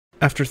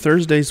After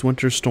Thursday's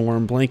winter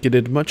storm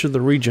blanketed much of the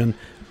region,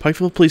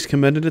 Pikeville Police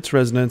commended its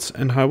residents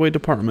and highway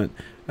department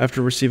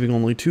after receiving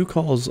only 2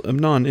 calls of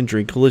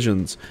non-injury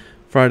collisions.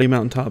 Friday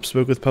Mountaintop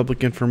spoke with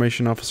Public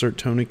Information Officer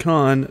Tony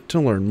Kahn to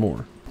learn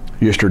more.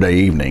 Yesterday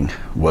evening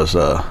was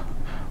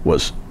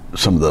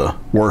some of the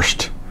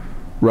worst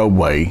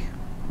roadway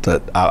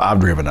that I've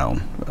driven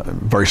on.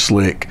 Very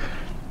slick,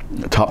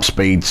 top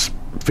speeds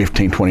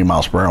 15-20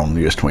 miles per hour on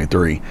the US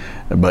 23,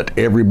 but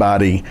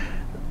everybody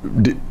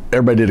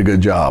did a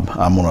good job.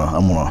 I'm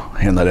gonna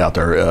hand that out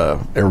there.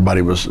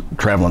 Everybody was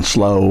traveling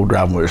slow,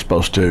 driving where they're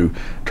supposed to,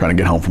 trying to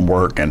get home from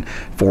work. And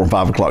 4 and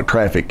 5 o'clock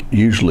traffic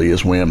usually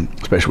is when,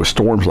 especially with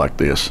storms like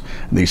this,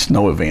 and these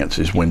snow events,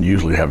 is when you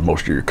usually have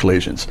most of your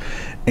collisions.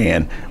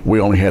 And we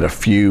only had a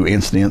few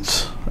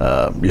incidents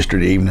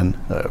yesterday evening.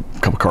 A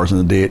couple cars in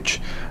the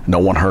ditch, no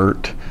one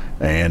hurt.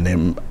 And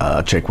then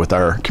checked with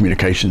our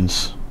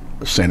communications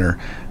center,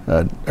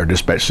 our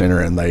dispatch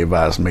center, and they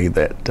advised me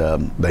that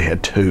they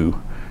had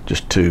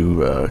just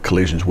two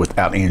collisions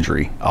without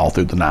injury all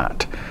through the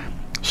night.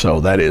 So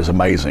that is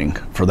amazing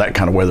for that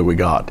kind of weather we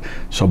got.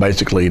 So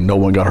basically no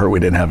one got hurt. We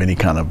didn't have any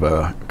kind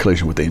of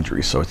collision with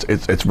injuries. So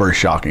it's very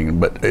shocking,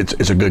 but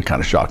it's a good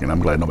kind of shocking. I'm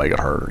glad nobody got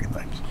hurt or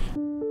anything.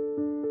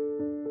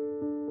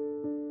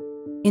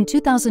 In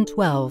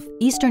 2012,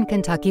 Eastern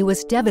Kentucky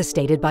was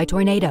devastated by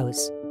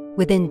tornadoes.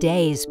 Within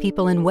days,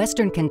 people in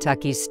Western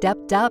Kentucky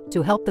stepped up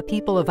to help the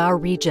people of our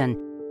region.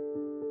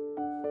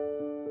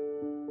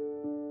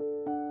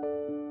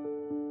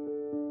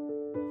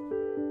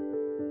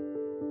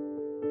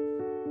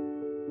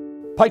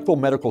 Pikeville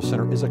Medical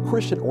Center is a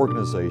Christian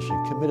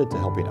organization committed to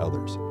helping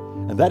others,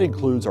 and that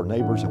includes our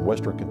neighbors in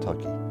Western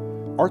Kentucky.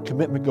 Our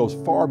commitment goes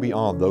far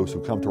beyond those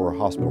who come to our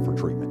hospital for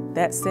treatment.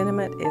 That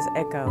sentiment is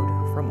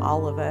echoed from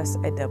all of us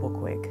at Double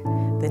Quick.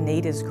 The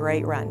need is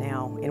great right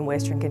now in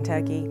Western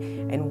Kentucky,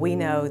 and we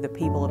know the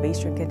people of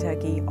Eastern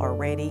Kentucky are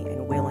ready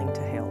and willing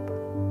to help.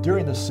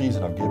 During this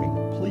season of giving,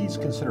 please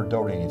consider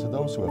donating to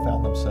those who have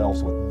found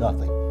themselves with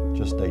nothing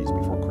just days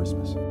before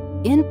Christmas.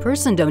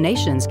 In-person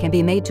donations can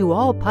be made to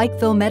all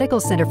Pikeville Medical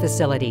Center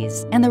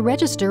facilities and the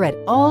register at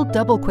all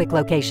Double Quick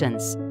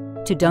locations.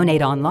 To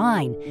donate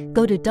online,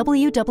 go to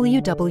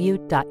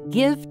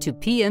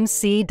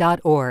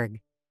www.givetopmc.org.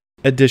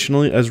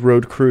 Additionally, as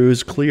road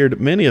crews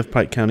cleared many of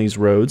Pike County's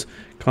roads,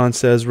 Kahn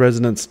says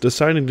residents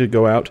deciding to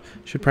go out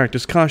should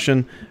practice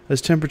caution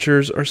as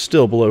temperatures are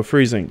still below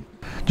freezing.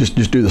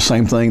 Just do the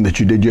same thing that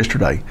you did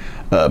yesterday.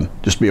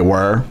 Just be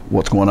aware of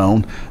what's going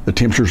on. The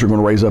temperatures are going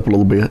to raise up a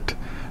little bit,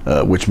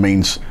 which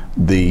means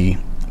the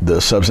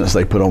substance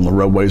they put on the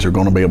roadways are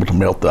going to be able to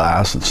melt the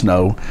ice and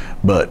snow,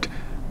 but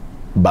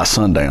by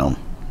sundown,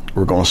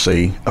 we're going to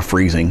see a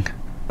freezing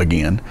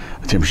again.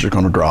 The temperature is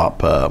going to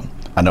drop.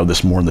 I know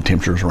this morning the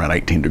temperature is around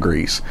 18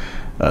 degrees,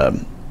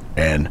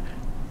 and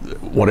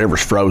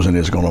whatever's frozen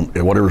is going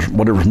to,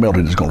 whatever's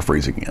melted is going to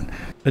freeze again.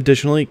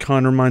 Additionally,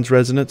 Kahn reminds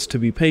residents to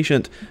be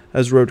patient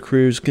as road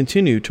crews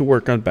continue to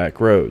work on back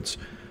roads.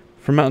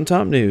 For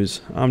Mountaintop News,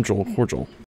 I'm Joel Cordial.